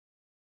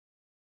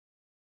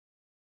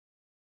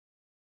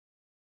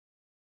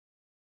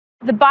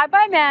The Bye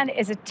Bye Man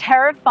is a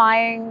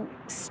terrifying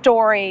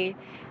story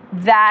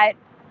that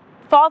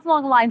falls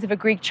along the lines of a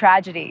Greek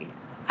tragedy.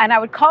 And I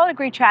would call it a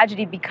Greek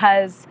tragedy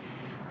because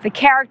the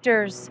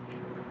characters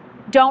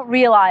don't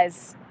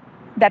realize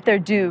that they're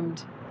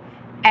doomed.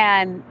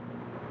 And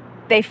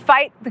they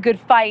fight the good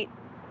fight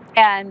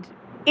and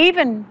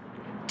even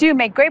do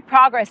make great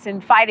progress in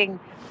fighting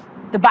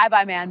the Bye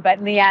Bye Man, but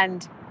in the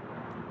end,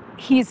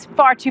 he's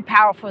far too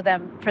powerful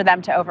for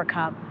them to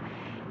overcome.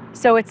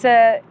 So it's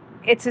a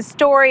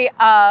story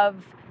of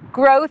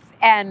growth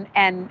and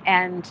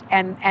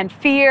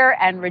fear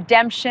and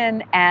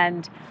redemption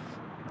and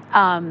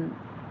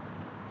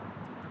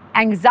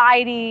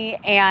anxiety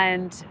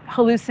and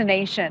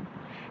hallucination.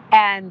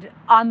 And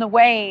on the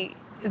way,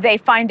 they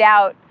find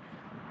out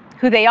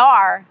who they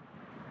are.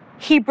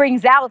 He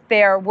brings out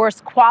their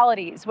worst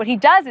qualities. What he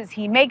does is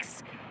he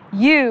makes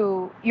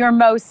you your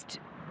most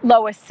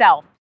lowest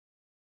self.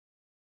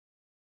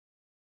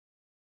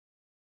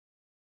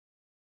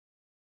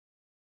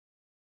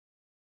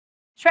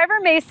 Trevor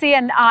Macy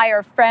and I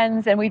are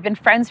friends, and we've been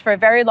friends for a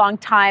very long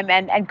time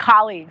and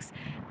colleagues,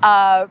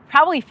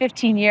 probably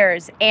 15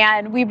 years.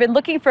 And we've been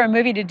looking for a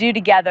movie to do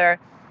together.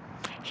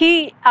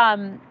 He, you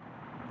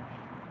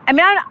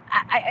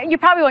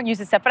probably won't use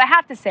this stuff, but I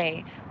have to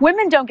say,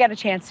 women don't get a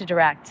chance to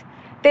direct.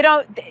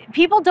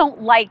 People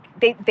don't like,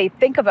 they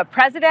think of a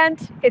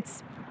president,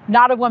 it's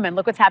not a woman.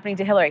 Look what's happening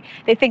to Hillary.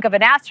 They think of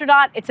an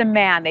astronaut, it's a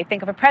man. They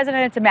think of a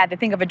president, it's a man. They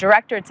think of a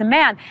director, it's a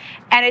man.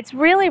 And it's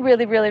really,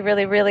 really, really,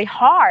 really, really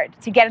hard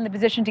to get in the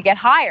position to get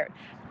hired.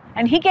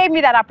 And he gave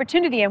me that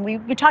opportunity, and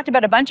we talked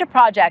about a bunch of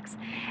projects.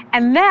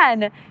 And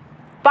then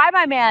Bye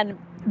Bye Man,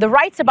 the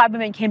rights of Bye Bye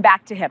Man came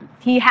back to him.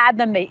 He had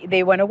them,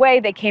 they went away,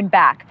 they came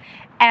back.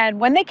 And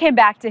when they came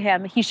back to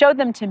him, he showed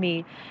them to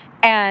me.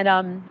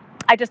 And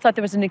I just thought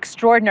there was an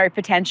extraordinary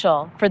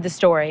potential for the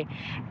story.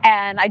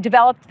 And I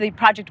developed the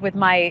project with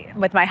my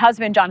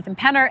husband, Jonathan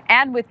Penner,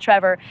 and with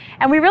Trevor.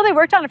 And we really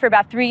worked on it for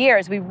about 3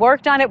 years. We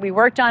worked on it, we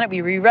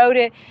rewrote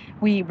it,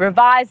 we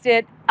revised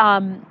it.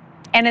 And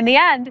in the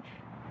end,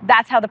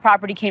 that's how the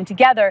property came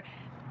together.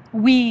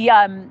 We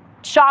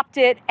shopped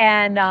it,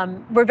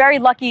 and we're very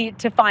lucky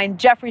to find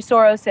Jeffrey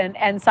Soros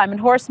and Simon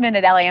Horstman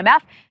at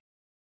LAMF.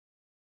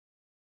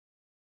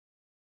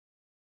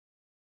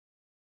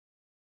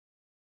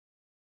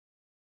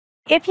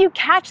 If you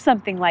catch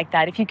something like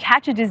that, if you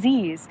catch a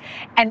disease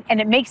and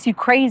it makes you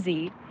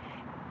crazy,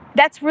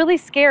 that's really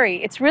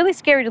scary. It's really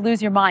scary to lose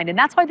your mind. And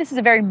that's why this is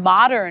a very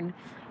modern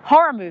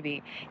horror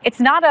movie. It's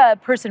not a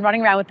person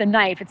running around with a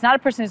knife. It's not a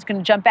person who's going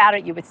to jump out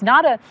at you. It's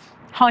not a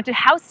haunted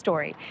house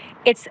story.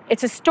 It's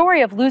a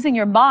story of losing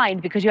your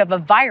mind because you have a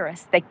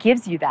virus that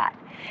gives you that.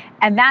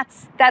 And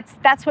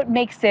that's what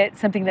makes it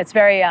something that's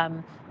very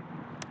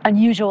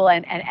unusual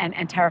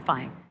and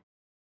terrifying.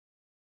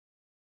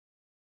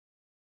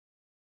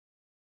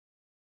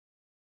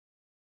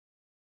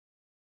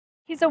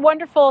 He's a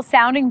wonderful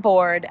sounding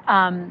board.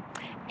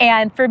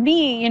 And for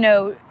me,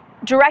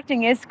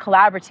 directing is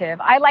collaborative.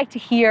 I like to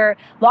hear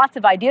lots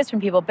of ideas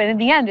from people, but in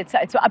the end, it's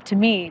up to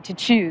me to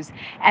choose.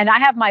 And I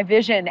have my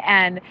vision,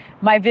 and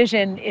my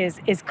vision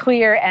is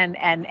clear, and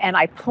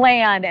I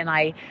plan, and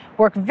I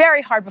work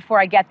very hard before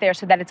I get there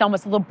so that it's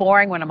almost a little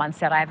boring when I'm on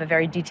set. I have a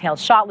very detailed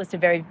shot list, a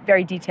very,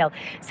 very detailed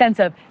sense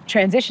of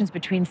transitions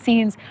between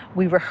scenes.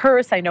 We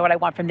rehearse, I know what I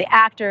want from the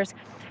actors,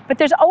 but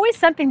there's always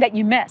something that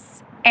you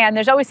miss. And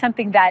there's always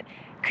something that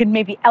could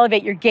maybe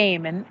elevate your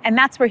game, and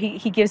that's where he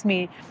gives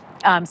me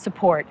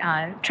support.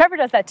 Trevor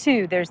does that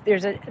too.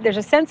 There's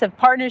a sense of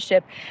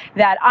partnership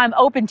that I'm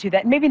open to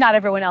that maybe not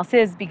everyone else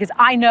is, because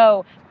I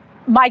know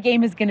my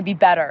game is going to be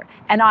better,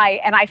 and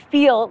I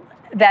feel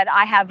that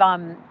I have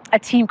a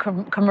team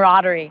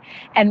camaraderie.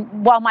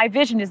 And while my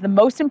vision is the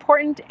most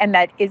important and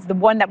that is the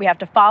one that we have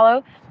to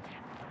follow,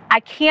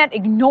 I can't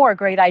ignore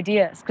great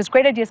ideas, because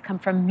great ideas come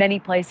from many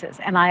places,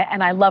 and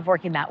I love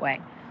working that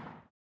way.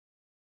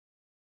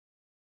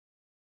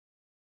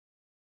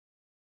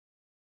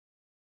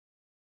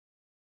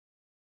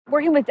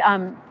 Working with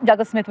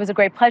Douglas Smith was a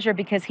great pleasure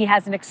because he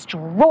has an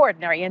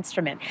extraordinary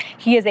instrument.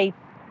 He is a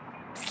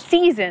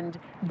seasoned,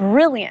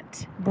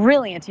 brilliant,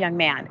 brilliant young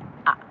man.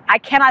 I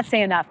cannot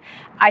say enough.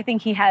 I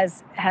think he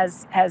has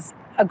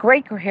a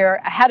great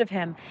career ahead of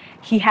him.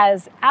 He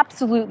has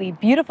absolutely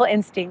beautiful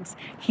instincts.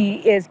 He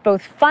is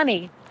both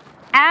funny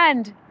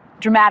and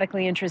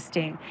dramatically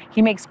interesting.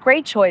 He makes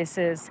great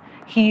choices.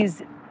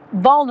 He's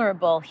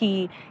vulnerable.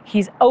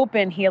 He's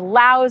open. He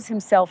allows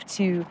himself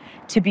to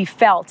be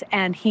felt,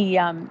 and he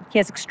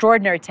has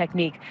extraordinary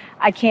technique.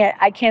 I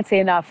can't say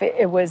enough.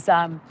 It was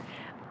a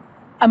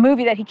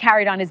movie that he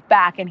carried on his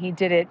back, and he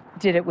did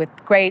it with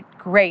great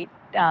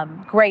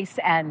grace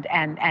and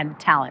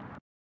talent.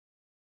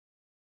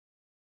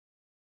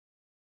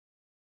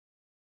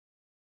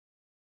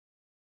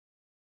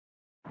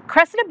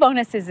 Cressida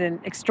Bonus is an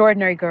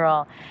extraordinary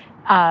girl.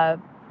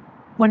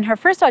 When her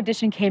first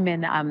audition came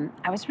in,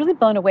 I was really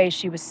blown away.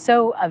 She was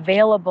so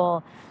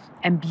available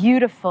and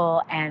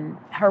beautiful, and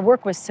her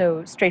work was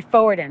so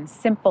straightforward and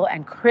simple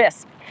and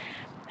crisp.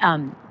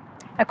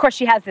 Of course,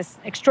 she has this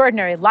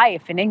extraordinary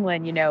life in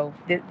England, you know,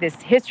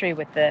 this history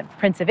with the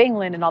Prince of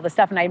England and all this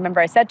stuff. And I remember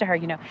I said to her,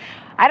 you know,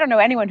 I don't know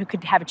anyone who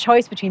could have a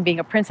choice between being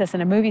a princess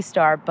and a movie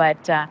star,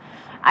 but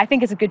I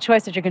think it's a good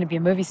choice that you're going to be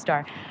a movie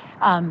star.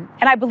 And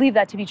I believe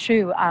that to be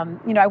true.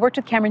 You know, I worked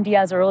with Cameron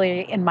Diaz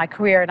early in my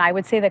career, and I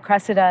would say that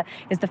Cressida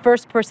is the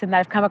first person that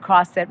I've come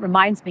across that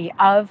reminds me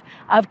of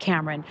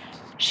Cameron.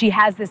 She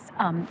has this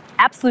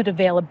absolute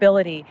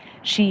availability.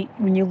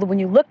 When you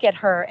look at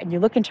her and you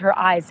look into her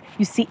eyes,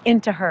 you see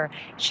into her.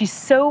 She's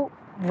so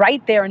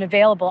right there and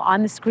available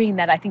on the screen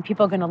that I think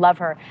people are going to love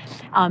her.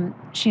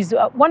 She's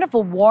a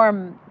wonderful,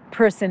 warm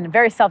person,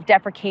 very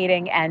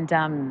self-deprecating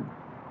and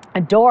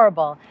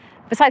adorable,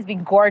 besides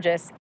being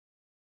gorgeous.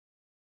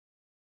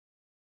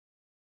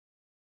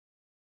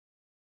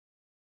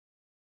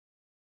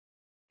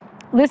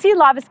 Lucy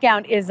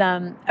Laviscount is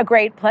a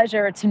great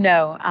pleasure to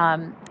know.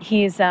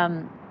 He's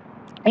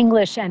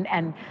English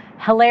and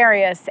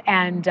hilarious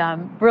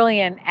and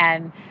brilliant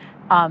and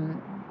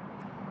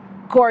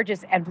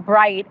gorgeous and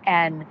bright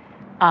and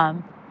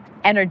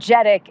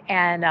energetic,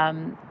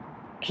 and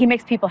he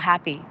makes people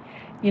happy.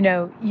 You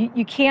know,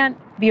 you can't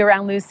be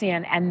around Lucy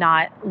and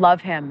not love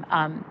him.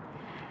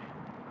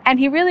 And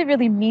he really,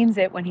 really means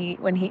it when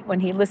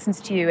he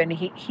listens to you, and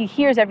he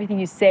hears everything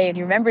you say, and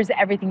he remembers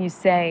everything you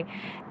say.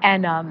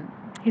 And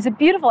he's a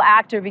beautiful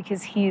actor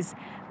because he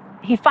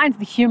finds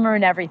the humor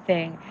in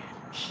everything.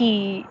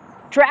 He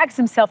drags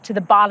himself to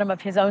the bottom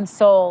of his own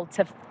soul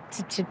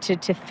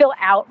to fill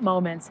out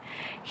moments.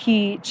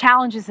 He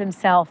challenges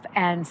himself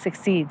and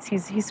succeeds.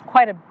 He's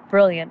quite a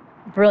brilliant,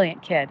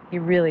 brilliant kid. He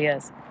really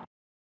is.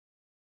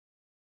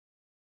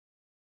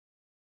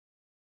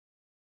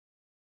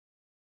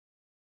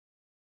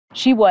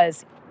 She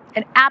was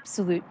an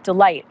absolute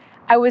delight.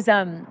 I was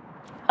a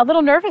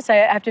little nervous, I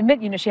have to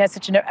admit. You know, she has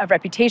such a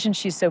reputation.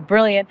 She's so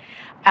brilliant.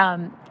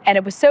 And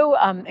it was so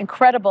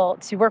incredible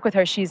to work with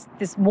her. She's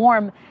this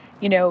warm,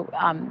 you know,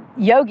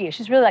 yogi.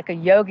 She's really like a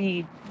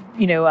yogi,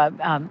 you know.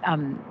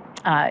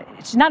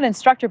 She's not an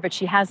instructor, but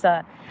she has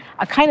a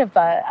kind of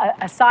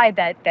a side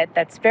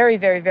that's very,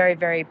 very, very,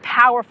 very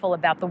powerful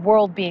about the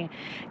world being,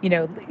 you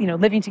know,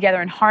 living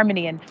together in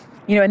harmony. And,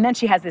 you know, and then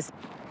she has this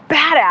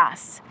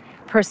badass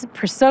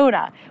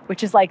persona,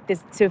 which is like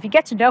this. So if you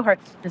get to know her,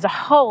 there's a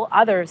whole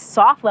other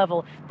soft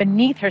level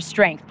beneath her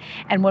strength.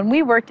 And when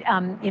we worked,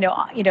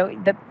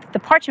 the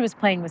part she was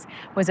playing was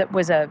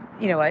a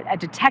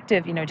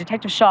detective,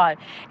 Detective Shaw,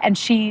 and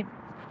she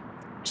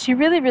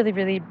really, really,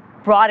 really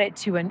brought it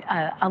to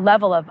a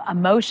level of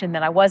emotion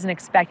that I wasn't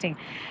expecting.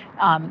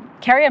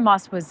 Carrie-Anne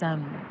Moss was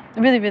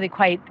really, really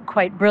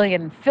quite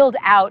brilliant and filled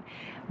out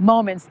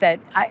moments that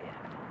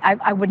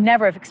I would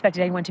never have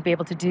expected anyone to be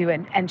able to do,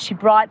 and she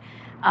brought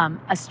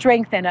a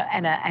strength and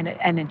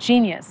a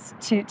genius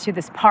to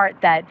this part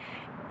that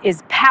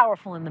is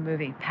powerful in the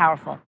movie,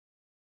 powerful.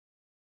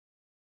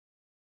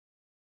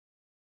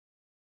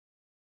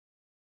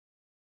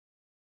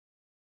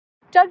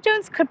 Doug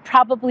Jones could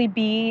possibly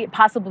be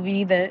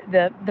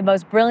the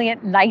most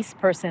brilliant, nice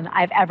person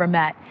I've ever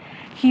met.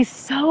 He's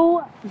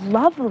so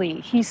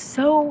lovely. He's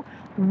so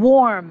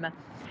warm.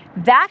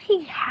 That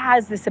he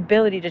has this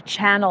ability to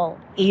channel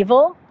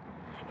evil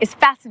is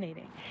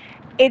fascinating.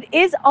 It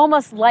is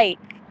almost like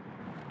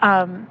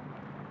God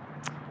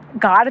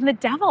and the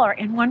devil are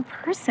in one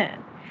person.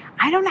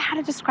 I don't know how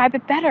to describe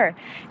it better,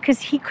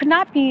 because he could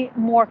not be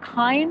more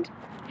kind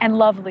and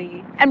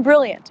lovely and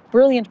brilliant.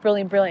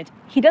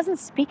 He doesn't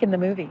speak in the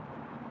movie.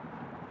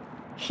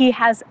 He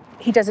does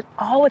it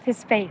all with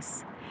his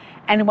face.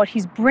 And what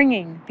he's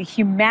bringing, the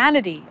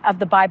humanity of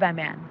the Bye-Bye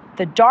Man,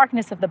 the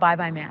darkness of the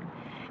Bye-Bye Man,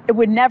 it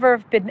would never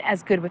have been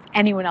as good with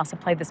anyone else who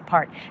played this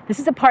part. This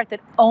is a part that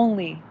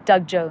only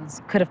Doug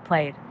Jones could have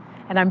played,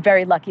 and I'm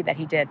very lucky that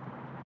he did.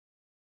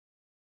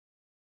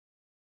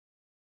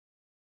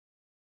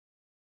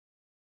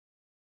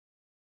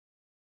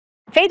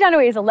 Faye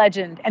Dunaway is a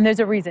legend, and there's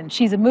a reason.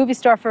 She's a movie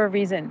star for a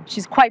reason.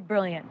 She's quite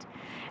brilliant,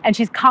 and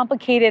she's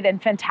complicated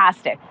and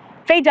fantastic.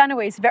 Faye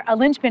Dunaway is a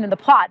linchpin in the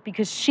plot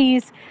because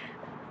she's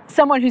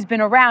someone who's been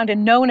around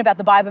and known about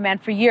the Bye-Bye Man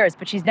for years,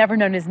 but she's never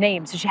known his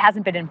name, so she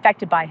hasn't been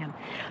infected by him.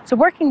 So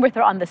working with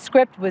her on the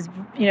script was,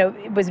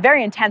 it was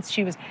very intense.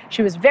 She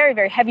was very,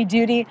 very heavy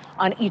duty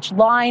on each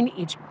line,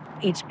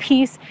 each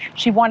piece.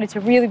 She wanted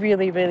to really,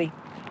 really, really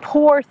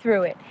pour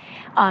through it.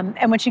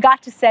 And when she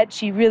got to set,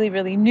 she really,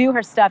 really knew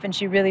her stuff, and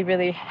she really,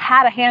 really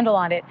had a handle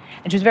on it.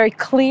 And she was very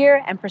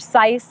clear and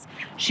precise.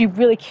 She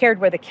really cared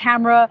where the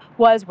camera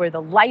was, where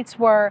the lights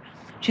were.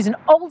 She's an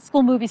old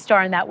school movie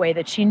star in that way,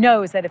 that she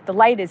knows that if the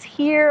light is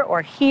here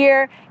or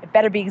here, it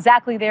better be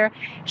exactly there.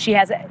 She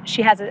has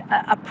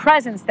a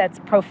presence that's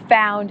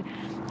profound,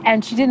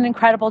 and she did an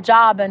incredible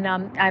job. And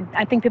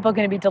I think people are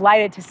going to be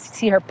delighted to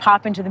see her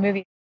pop into the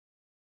movie.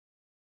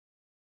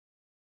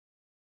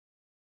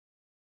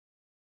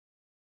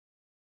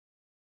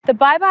 The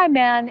Bye-Bye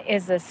Man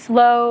is a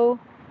slow,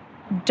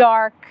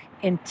 dark,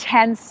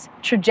 intense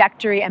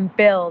trajectory and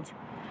build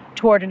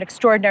toward an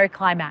extraordinary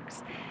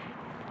climax.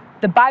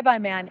 The Bye-Bye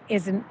Man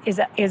is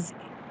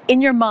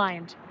in your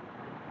mind,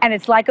 and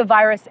it's like a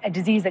virus, a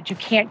disease that you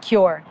can't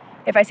cure.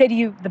 If I say to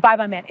you, the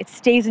Bye-Bye Man, it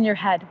stays in your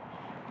head.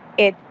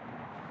 It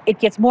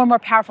gets more and more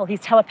powerful. He's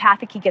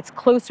telepathic. He gets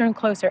closer and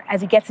closer.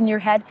 As he gets in your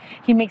head,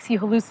 he makes you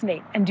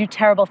hallucinate and do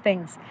terrible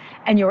things,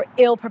 and you're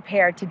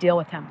ill-prepared to deal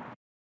with him.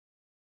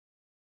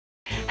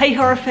 Hey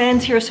horror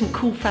fans, here are some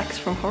cool facts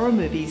from horror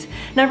movies.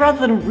 Now, rather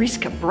than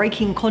risk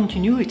breaking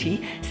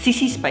continuity,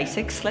 Sissy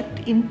Spacek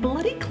slept in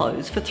bloody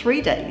clothes for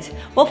 3 days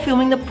while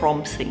filming the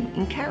prom scene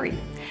in Carrie.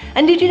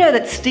 And did you know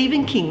that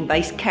Stephen King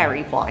based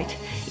Carrie White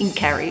in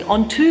Carrie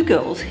on 2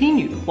 girls he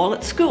knew while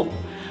at school?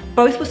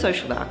 Both were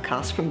social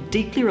outcasts from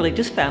deeply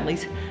religious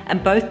families,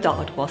 and both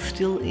died while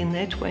still in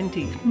their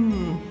 20s.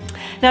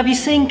 Now, have you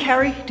seen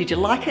Carrie? Did you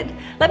like it?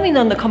 Let me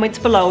know in the comments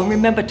below, and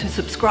remember to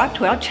subscribe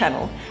to our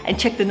channel and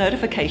check the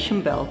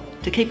notification bell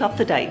to keep up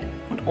to date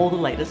on all the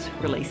latest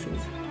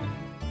releases.